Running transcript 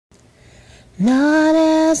not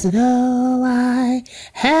as though I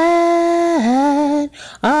had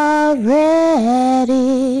already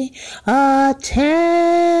attained,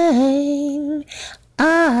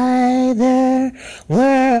 either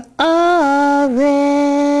were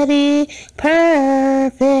already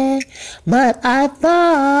perfect, but I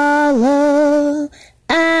follow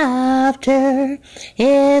after,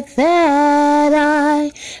 if that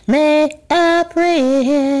I may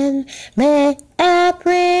apprehend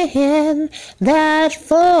that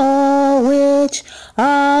for which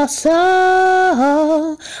also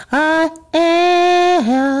I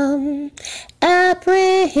am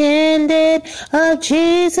apprehended of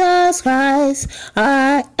Jesus Christ.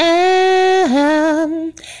 I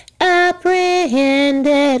am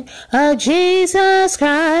apprehended of Jesus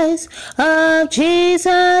Christ, of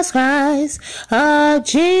Jesus Christ, of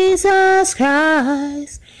Jesus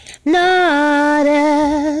Christ. Not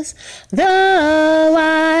as though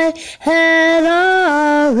I had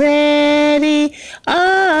already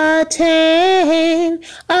attained,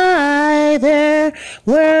 either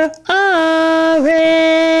were already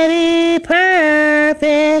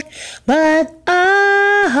perfect, but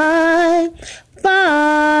I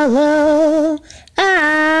follow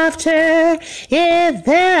after, if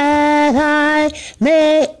that I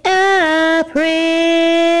may apprehend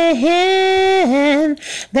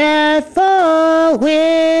that for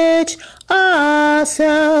which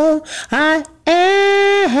also I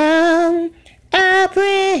am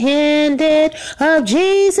apprehended of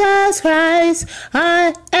Jesus Christ.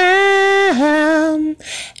 I am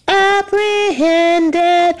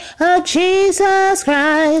apprehended of Jesus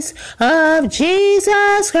Christ, of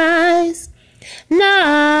Jesus Christ.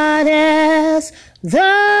 Not as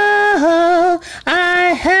though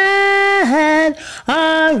I had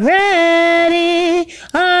already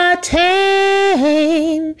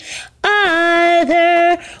attained,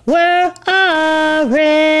 either were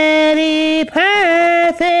already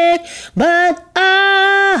perfect, but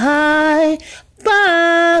I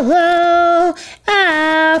follow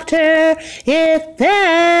after, if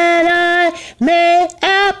that I may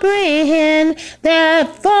apprehend that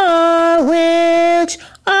for which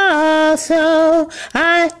also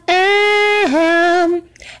I am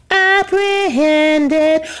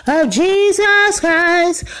apprehended of Jesus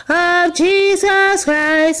Christ, of Jesus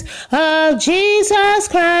Christ, of Jesus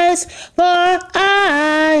Christ, for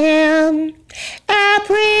I am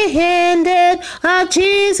apprehended of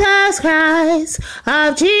Jesus Christ,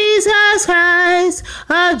 of Jesus Christ,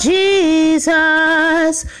 of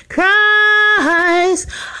Jesus Christ.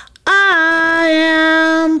 I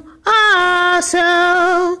am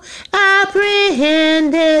also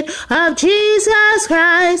apprehended of Jesus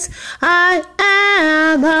Christ. I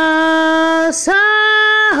am also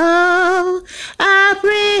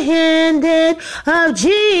apprehended of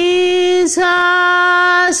Jesus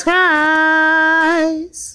Christ.